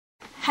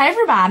Hey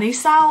everybody,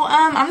 so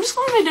I'm just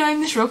going to be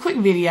doing this real quick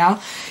video.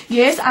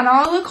 Yes, I know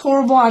I look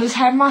horrible. I just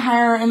have my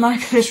hair in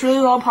like this really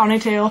low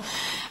ponytail.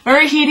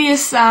 Very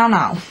hideous, I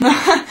know.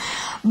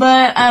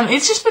 But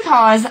it's just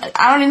because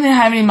I don't even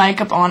have any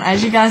makeup on.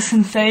 As you guys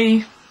can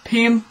see,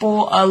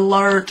 pimple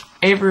alert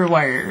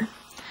everywhere.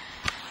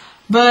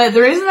 But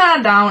the reason that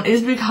I don't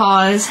is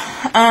because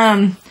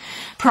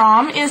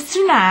prom is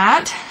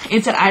tonight.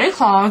 It's at 8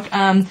 o'clock.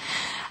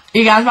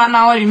 You guys might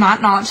know it, you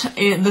might not.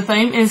 The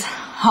theme is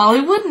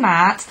Hollywood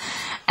Nights,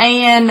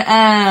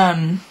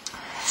 and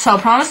so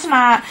prom is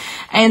tonight,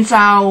 and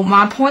so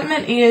my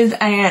appointment is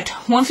at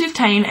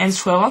 1:15 and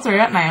it's 12:03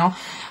 right now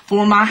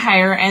for my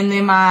hair, and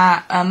then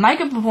my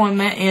makeup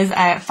appointment is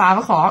at 5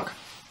 o'clock.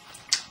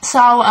 So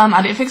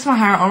I didn't fix my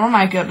hair or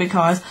my makeup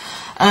because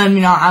you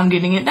know, I'm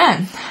getting it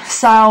done.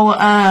 So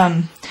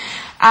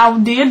I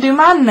did do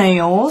my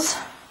nails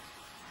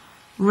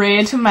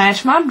red to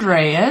match my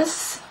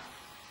dress,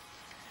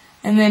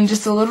 and then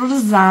just a little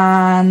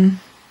design.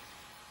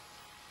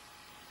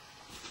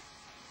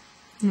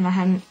 And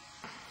I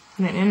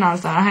didn't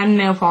notice that. I had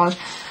nail polish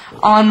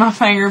on my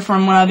finger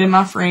from when I did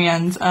my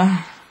friends.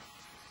 I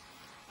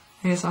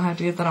guess I'll have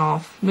to get that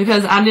off.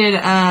 Because I did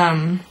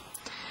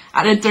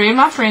 3 of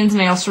my friends'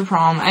 nails for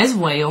prom as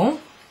well.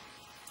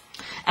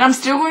 And I'm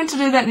still going to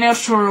do that nail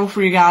tutorial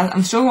for you guys.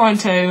 I'm still going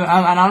to.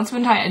 I know it's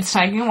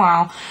taking a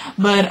while.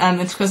 But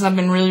it's because I've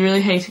been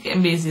really hectic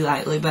and busy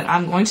lately. But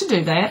I'm going to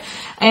do that.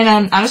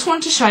 And I just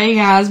wanted to show you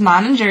guys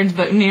mine and Jared's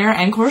boutonniere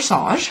and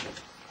corsage.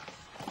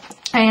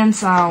 And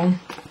so,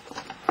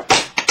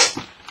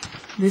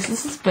 this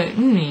is his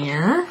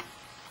boutonniere.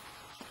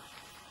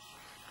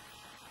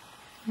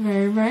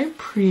 Very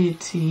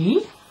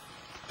pretty.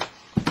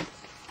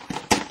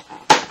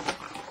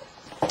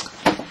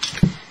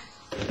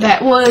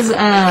 That was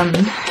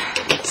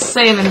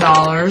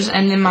 $7,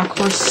 and then my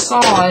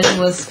corsage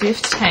was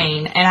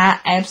 $15, and I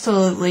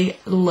absolutely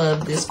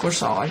love this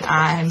corsage.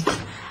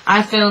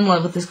 I fell in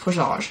love with this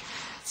corsage.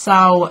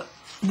 So,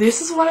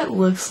 this is what it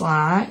looks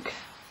like.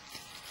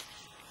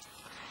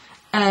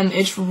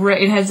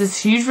 It has this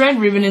huge red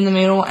ribbon in the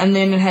middle, and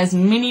then it has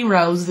mini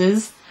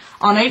roses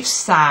on each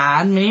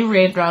side, mini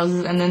red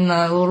roses, and then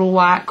the little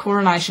white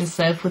coronation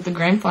stuff with the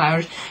green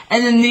flowers.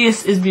 And then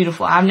this is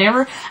beautiful. I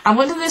went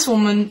to this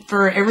woman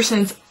ever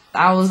since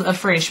I was a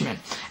freshman.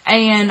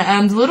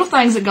 And the little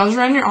things that goes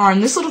around your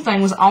arm, this little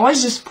thing was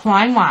always just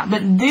plain white.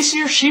 But this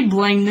year she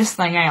blinged this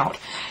thing out.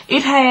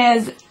 It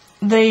has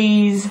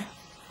these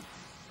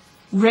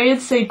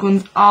red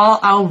sequins all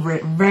over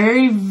it.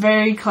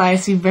 Very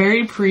classy,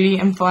 very pretty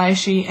and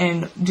flashy,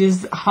 and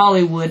just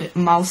Hollywood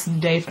most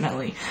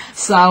definitely.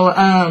 So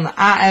I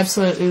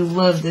absolutely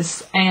love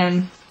this.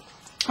 And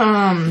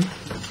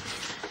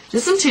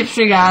just some tips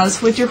for you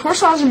guys. With your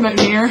corsage and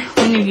boutonniere,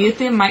 when you get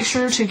them, make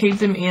sure to keep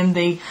them in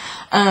the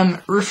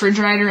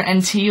refrigerator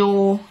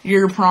until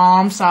your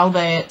prom, so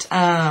that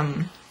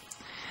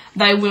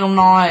they will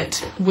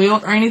not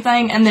wilt or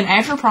anything. And then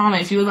after prom,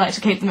 if you would like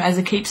to keep them as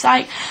a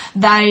keepsake,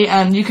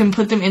 you can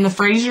put them in the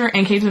freezer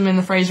and keep them in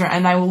the freezer,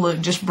 and they will look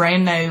just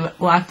brand new,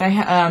 like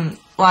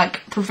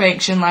like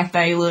perfection, like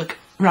they look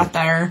right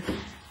there,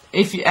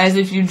 as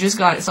if you just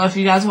got it. So if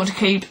you guys want to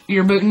keep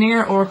your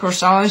boutonniere or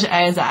corsage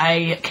as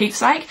a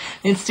keepsake,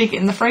 then stick it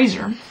in the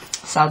freezer.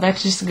 So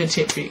that's just a good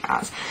tip for you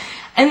guys.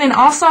 And then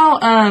also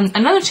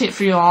another tip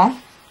for you all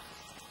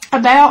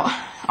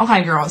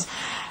okay, girls.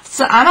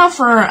 So I know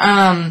for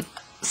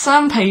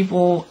some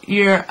people,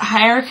 your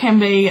hair can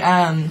be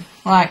it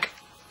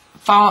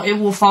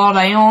will fall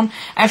down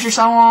after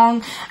so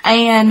long,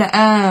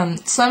 and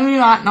some of you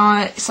might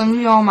not. Some of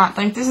y'all might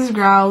think this is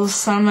gross.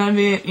 Some of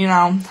it, you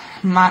know,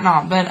 might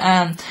not. But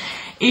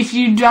if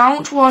you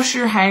don't wash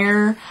your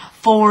hair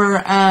for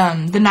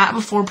the night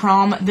before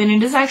prom, then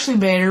it is actually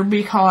better,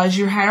 because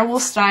your hair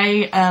will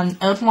stay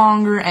up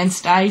longer and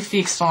stay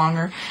fixed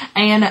longer,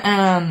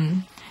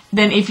 and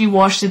than if you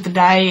washed it the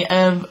day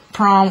of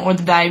prom or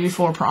the day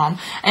before prom.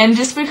 And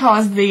just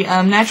because the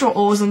natural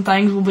oils and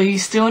things will be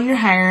still in your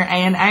hair,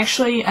 and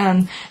actually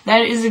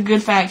that is a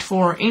good fact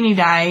for any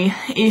day.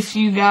 If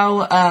you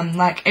go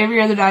like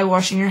every other day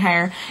washing your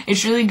hair,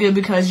 it's really good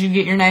because you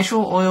get your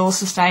natural oils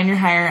to stay in your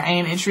hair,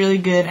 and it's really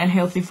good and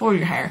healthy for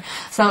your hair.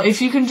 So if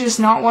you can just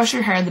not wash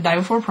your hair the day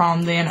before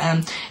prom,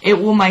 then it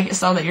will make it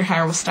so that your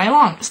hair will stay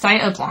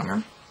up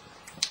longer.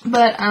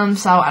 But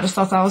so I just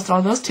thought I would throw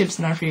those tips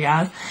in there for you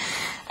guys.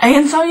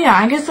 And so, yeah,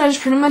 I guess that is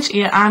pretty much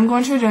it. I'm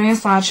going to be doing a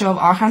slideshow of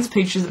all kinds of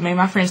pictures that me and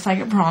my friends take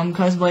at prom,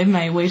 because, believe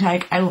me, we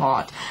take a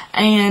lot.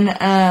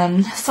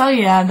 And, so,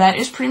 yeah, that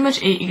is pretty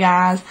much it, you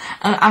guys.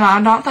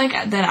 I don't think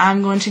that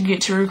I'm going to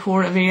get to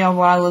record a video of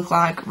what I look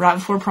like right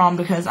before prom,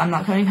 because I'm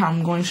not coming home.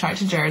 I'm going straight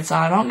to Jared, so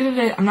I'm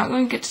not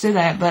going to get to do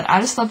that. But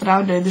I just thought that I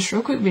would do this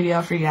real quick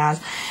video for you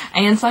guys.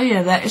 And so,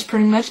 yeah, that is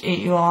pretty much it,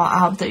 you all. I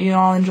hope that you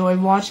all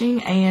enjoyed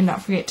watching, and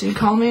don't forget to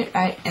comment,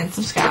 rate, and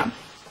subscribe.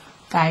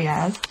 Bye,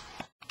 guys.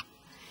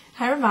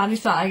 Hi everybody,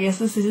 so I guess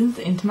this isn't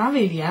the end of my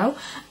video.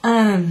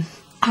 As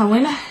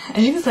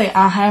you can see,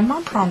 I have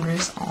my prom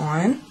dress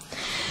on.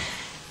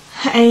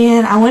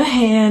 And I went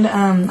ahead,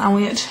 I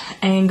went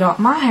and got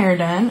my hair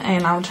done,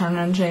 and I'll turn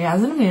around and show you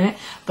guys in a minute.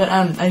 But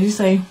as you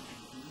see,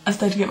 I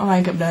stayed to get my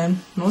makeup done,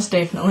 most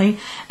definitely.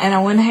 And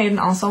I went ahead and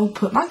also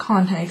put my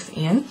contacts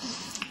in.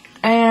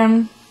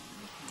 And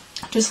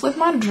just with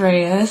my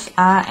dress,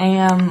 I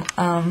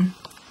am,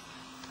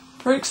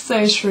 for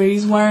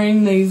accessories,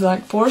 wearing these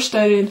like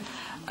 4-studded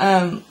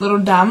little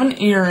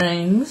diamond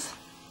earrings.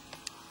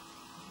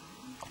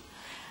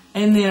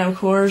 And then, of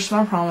course,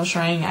 my promise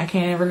ring. I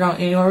can't ever go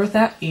anywhere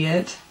without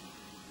it.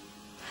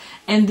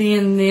 And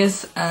then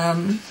this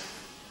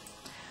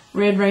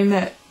red ring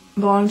that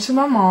belongs to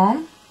my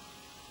mom.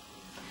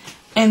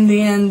 And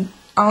then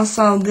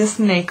also this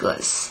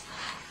necklace.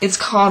 It's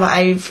called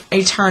a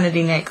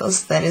eternity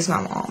necklace. That is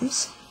my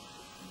mom's.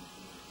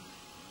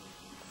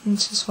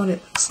 It's just what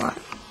it looks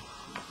like.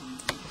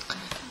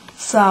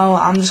 So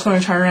I'm just going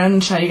to turn around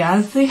and show you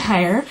guys the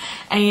hair,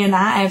 and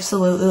I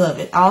absolutely love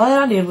it. All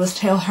that I did was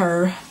tell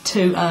her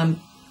to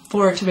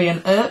for it to be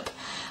an up,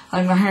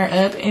 like my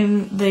hair up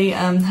in the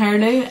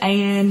hairdo,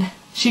 and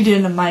she did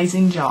an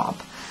amazing job.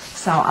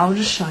 So I'll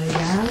just show you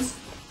guys.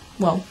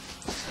 Well,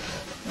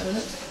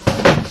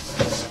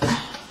 let's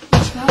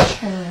get our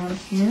chair out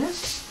of here.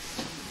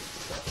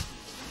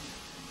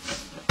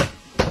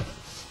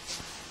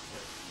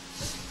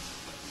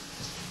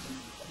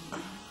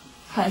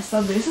 Okay,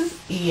 so this is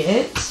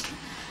it.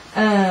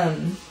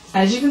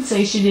 As you can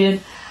see, she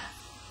did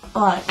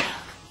like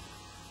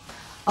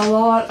a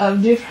lot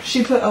of different.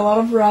 She put a lot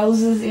of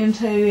roses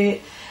into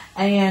it,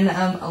 and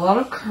a lot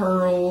of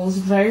curls.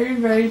 Very,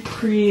 very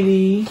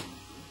pretty.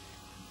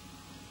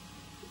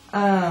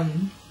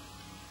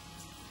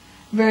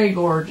 Very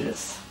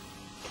gorgeous.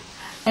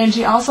 And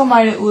she also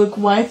made it look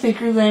way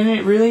thicker than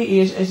it really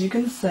is. As you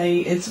can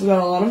see, it's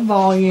got a lot of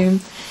volume.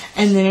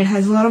 And then it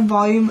has a lot of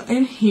volume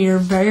in here.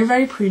 Very,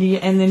 very pretty.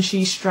 And then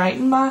she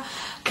straightened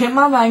kept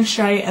my bangs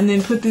straight. And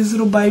then put these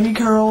little baby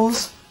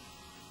curls,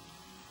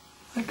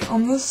 like,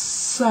 on the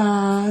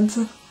sides.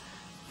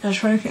 I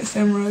try to can't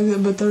see them really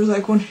good, but there's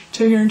like 1,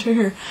 2 here and 2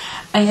 here.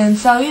 And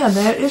so, yeah,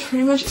 that is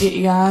pretty much it,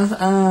 you guys.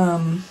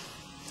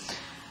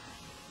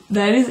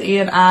 That is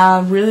it.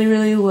 I really,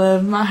 really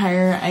loved my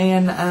hair,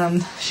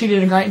 and she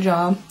did a great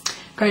job.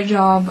 Great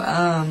job,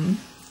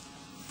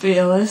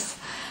 Phyllis.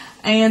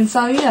 And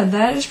so, yeah,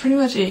 that is pretty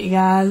much it, you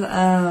guys.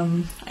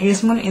 I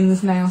guess I'm going to end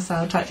this now,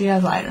 so talk to you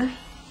guys later.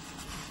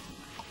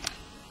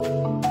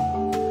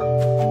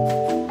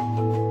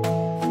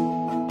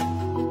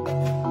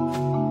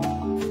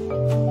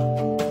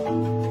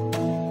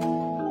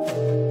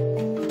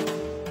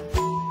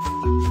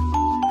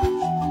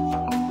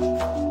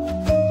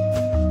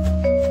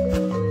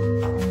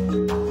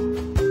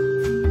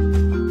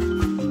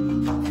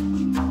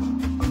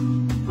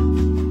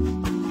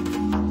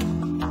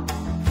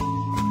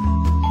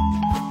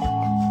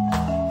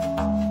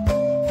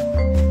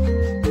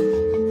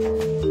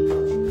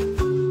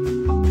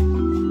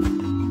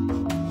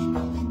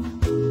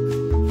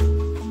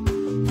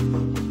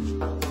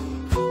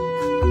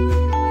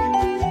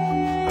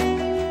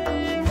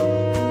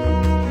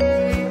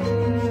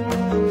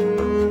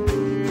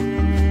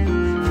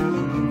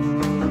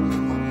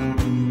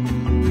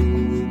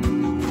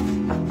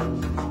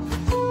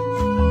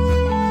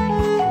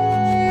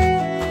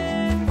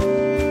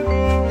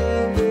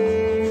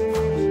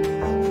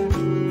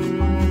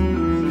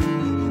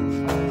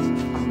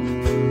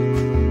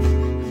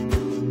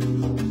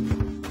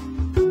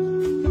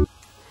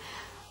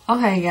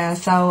 Okay,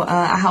 guys, so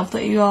I hope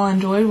that you all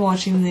enjoyed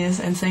watching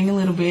this and seeing a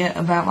little bit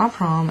about my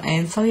prom.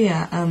 And so,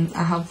 yeah,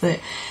 I hope that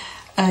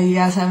you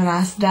guys have a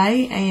nice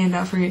day. And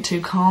don't forget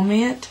to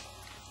comment,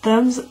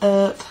 thumbs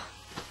up,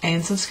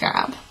 and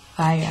subscribe.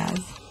 Bye,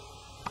 guys.